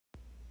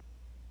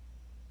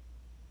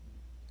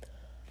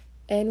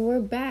And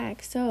we're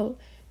back. So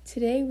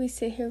today we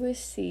sit here with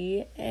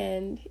C,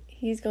 and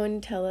he's going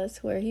to tell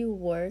us where he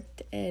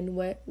worked and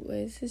what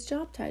was his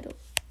job title.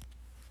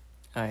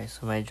 Alright,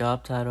 so my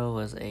job title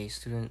was a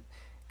student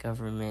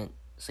government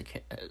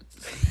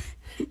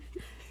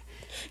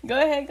Go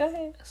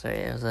ahead.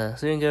 Sorry, I was a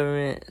student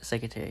government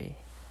secretary.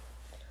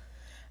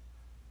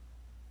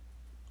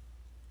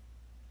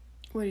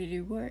 Where did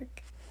you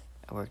work?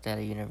 I worked at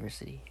a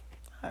university.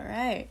 All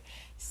right.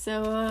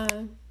 So,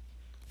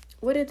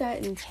 what did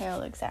that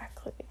entail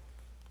exactly?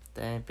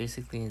 That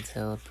basically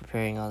entailed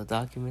preparing all the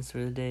documents for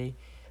the day,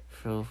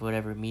 for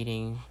whatever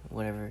meeting,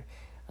 whatever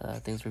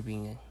things were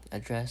being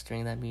addressed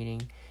during that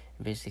meeting,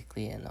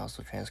 and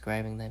also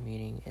transcribing that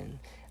meeting and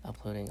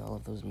uploading all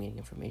of those meeting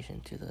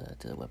information to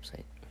the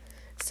website.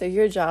 So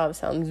your job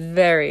sounds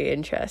very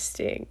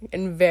interesting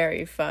and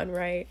very fun,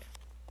 right?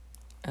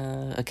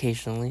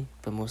 Occasionally,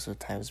 but most of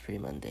the time it's pretty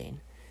mundane.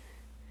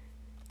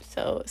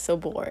 So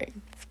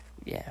boring.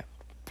 Yeah,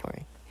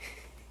 boring.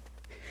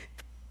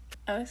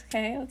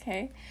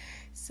 Okay.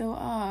 So,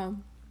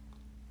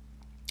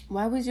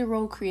 why was your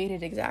role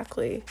created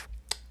exactly?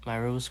 My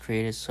role was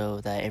created so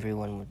that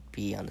everyone would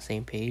be on the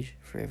same page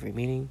for every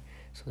meeting,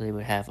 so they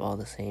would have all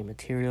the same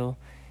material,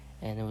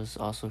 and it was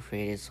also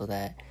created so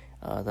that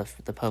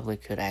the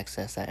public could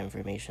access that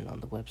information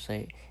on the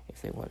website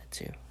if they wanted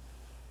to.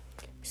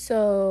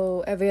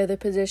 So every other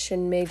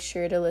position made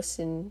sure to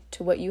listen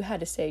to what you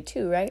had to say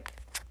too, right?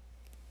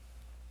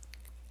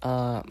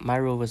 My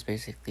role was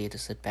basically to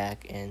sit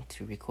back and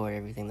to record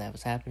everything that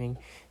was happening,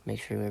 make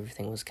sure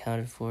everything was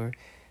accounted for,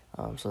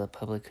 so the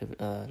public could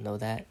know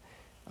that.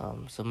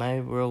 So my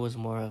role was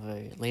more of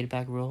a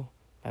laid-back role.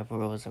 My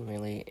role wasn't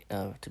really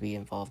to be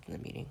involved in the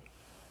meeting.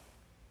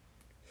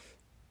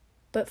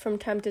 But from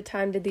time to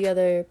time, did the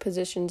other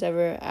positions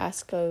ever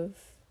ask of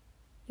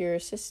your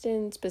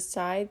assistants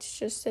besides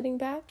just sitting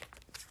back?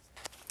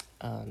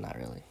 Not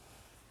really.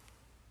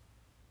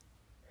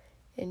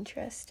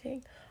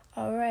 Interesting.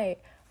 All right.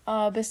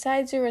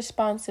 Besides your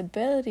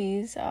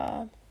responsibilities,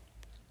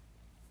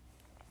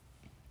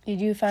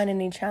 did you find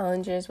any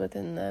challenges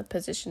within the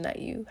position that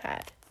you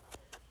had?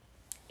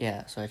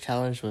 Yeah, so a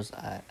challenge was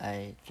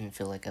I didn't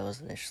feel like I was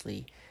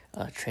initially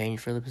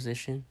trained for the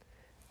position.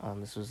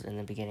 This was in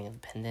the beginning of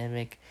the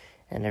pandemic,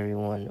 and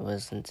everyone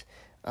wasn't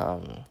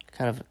kind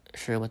of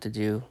sure what to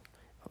do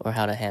or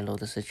how to handle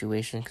the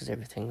situation because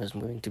everything was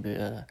moving to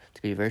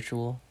be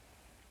virtual.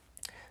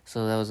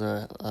 So that was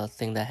a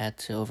thing that I had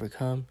to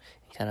overcome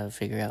and kind of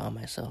figure out on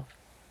myself.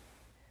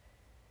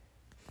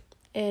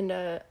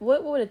 And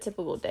what would a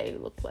typical day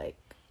look like?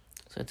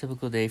 So a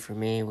typical day for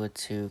me would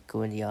to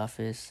go in the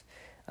office,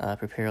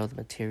 prepare all the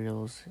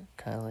materials,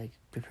 kind of like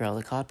prepare all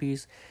the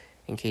copies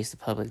in case the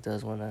public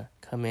does want to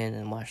come in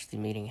and watch the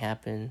meeting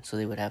happen, so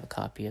they would have a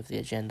copy of the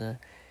agenda,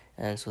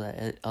 and so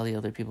that all the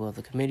other people of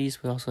the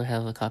committees would also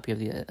have a copy of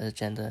the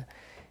agenda.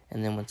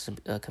 And then once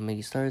the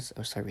committee starts, I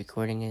would start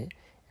recording it and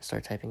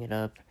start typing it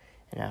up,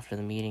 and after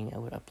the meeting I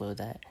would upload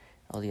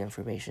all the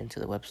information to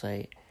the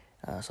website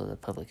so the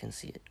public can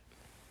see it.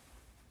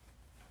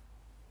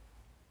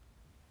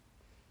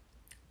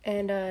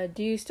 And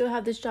do you still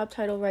have this job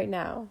title right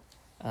now?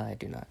 I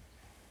do not.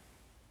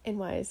 And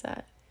why is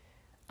that?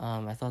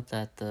 I thought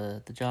that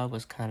the job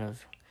was kind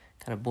of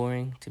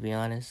boring, to be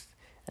honest.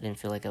 I didn't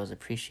feel like I was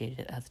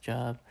appreciated at the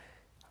job.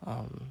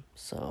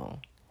 So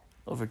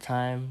over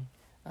time,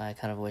 I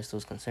kind of voiced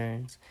those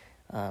concerns.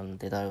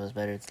 They thought it was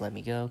better to let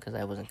me go because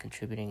I wasn't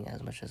contributing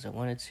as much as I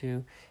wanted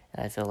to,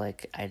 and I felt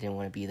like I didn't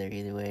want to be there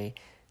either way.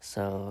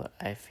 So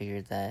I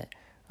figured that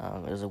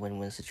it was a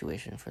win-win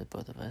situation for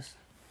both of us.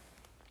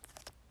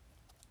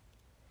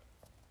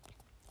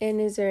 And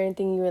is there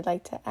anything you would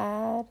like to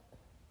add?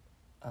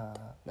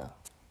 No.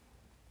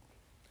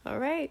 All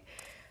right.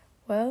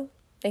 Well,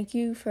 thank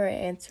you for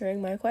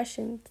answering my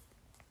questions.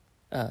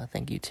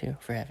 Thank you too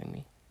for having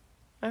me.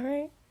 All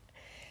right.